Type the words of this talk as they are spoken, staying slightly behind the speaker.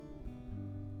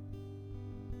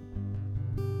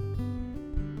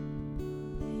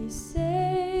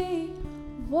say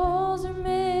walls are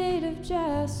made of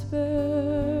jasper.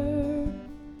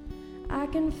 I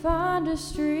can find a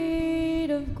street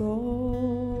of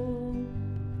gold.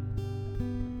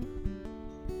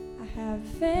 I have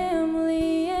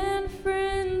family and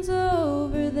friends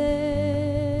over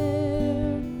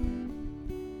there.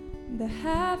 The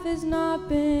half has not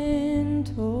been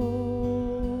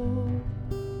told.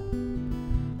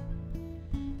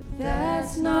 But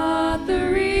that's not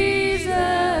the reason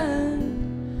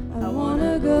I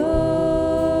wanna go.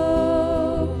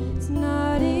 It's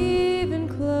not even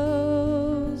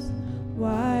close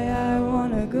why I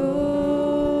wanna go.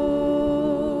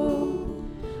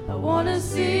 I wanna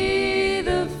see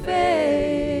the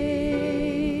face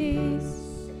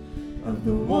of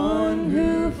the one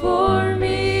who for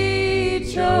me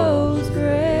chose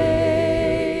grace.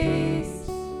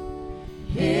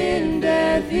 In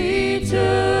death he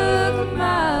took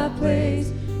my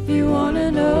place. If you wanna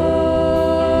know